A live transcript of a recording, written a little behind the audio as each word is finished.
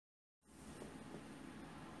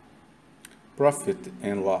Profit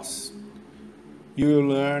and loss. You will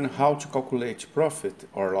learn how to calculate profit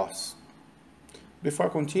or loss. Before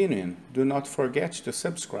continuing, do not forget to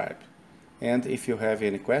subscribe. And if you have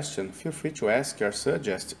any question, feel free to ask or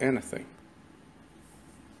suggest anything.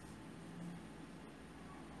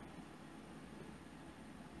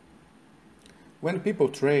 When people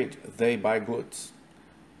trade, they buy goods.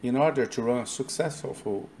 In order to run a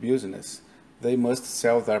successful business, they must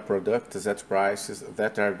sell their products at prices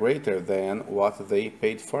that are greater than what they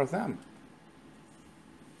paid for them.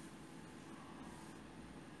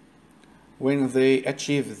 When they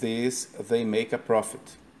achieve this, they make a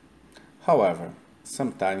profit. However,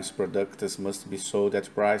 sometimes products must be sold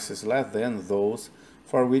at prices less than those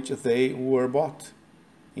for which they were bought.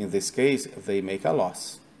 In this case, they make a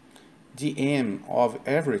loss. The aim of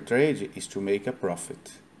every trade is to make a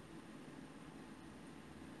profit.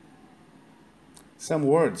 Some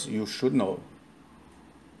words you should know.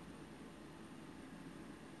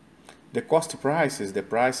 The cost price is the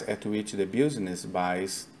price at which the business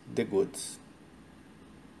buys the goods.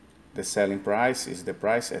 The selling price is the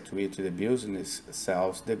price at which the business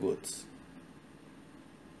sells the goods.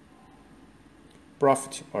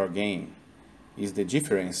 Profit or gain is the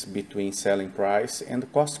difference between selling price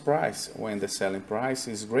and cost price when the selling price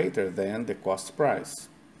is greater than the cost price.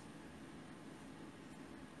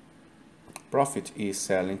 Profit is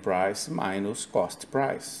selling price minus cost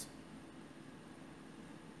price.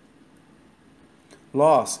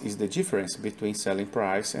 Loss is the difference between selling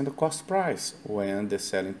price and the cost price when the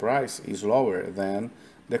selling price is lower than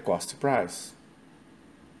the cost price.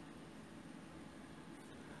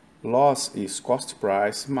 Loss is cost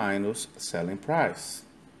price minus selling price.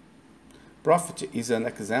 Profit is an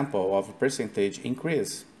example of percentage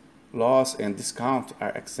increase. Loss and discount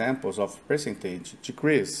are examples of percentage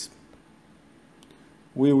decrease.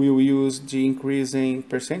 We will use the increasing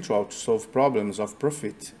percentual to solve problems of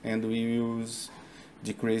profit, and we use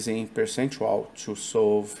decreasing percentual to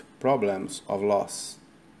solve problems of loss.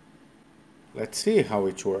 Let's see how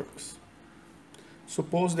it works.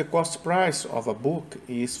 Suppose the cost price of a book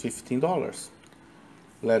is $15.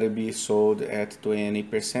 Let it be sold at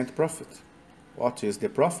 20% profit. What is the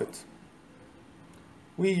profit?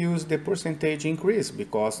 We use the percentage increase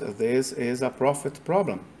because this is a profit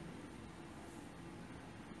problem.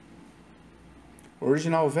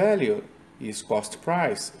 Original value is cost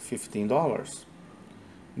price, $15.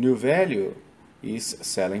 New value is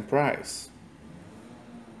selling price.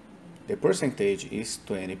 The percentage is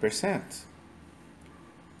 20%.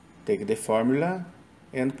 Take the formula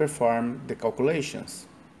and perform the calculations.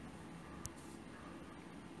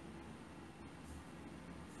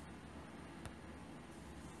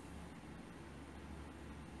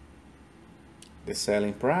 The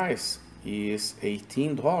selling price is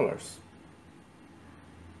 $18.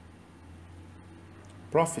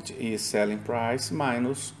 Profit is selling price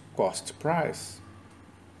minus cost price.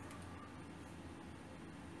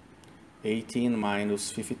 18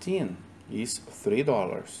 minus 15 is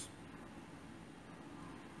 $3.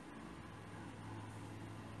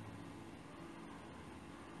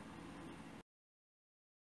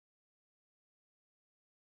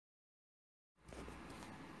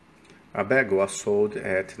 A bag was sold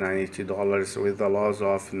at $90 with a loss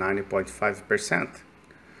of 90.5%.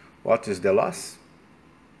 What is the loss?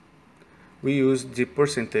 We use the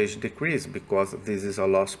percentage decrease because this is a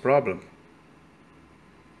loss problem.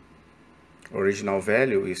 Original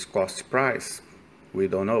value is cost price. We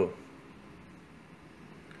don't know.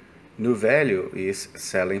 New value is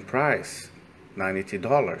selling price,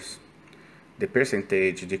 $90. The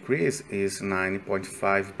percentage decrease is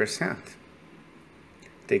 90.5%.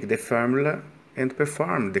 Take the formula and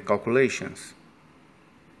perform the calculations.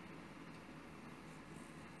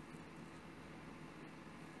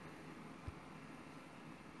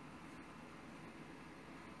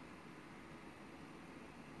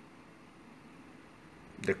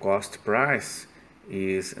 The cost price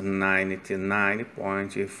is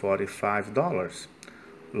 $99.45.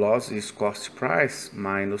 Loss is cost price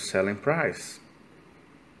minus selling price.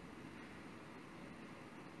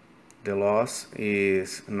 The loss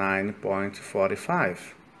is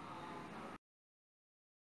 9.45.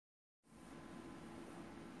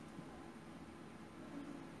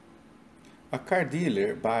 A car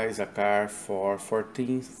dealer buys a car for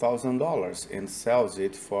 $14,000 and sells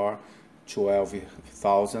it for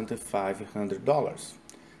 $12,500.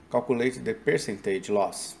 Calculate the percentage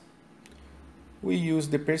loss. We use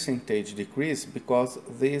the percentage decrease because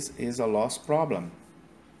this is a loss problem.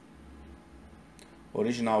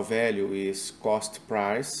 Original value is cost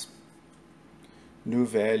price. New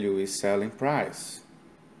value is selling price.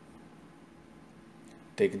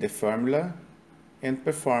 take the formula and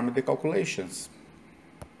perform the calculations.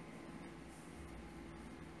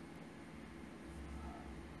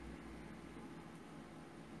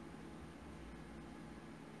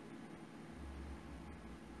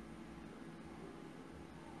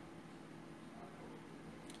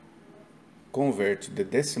 Convert the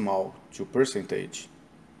decimal to percentage.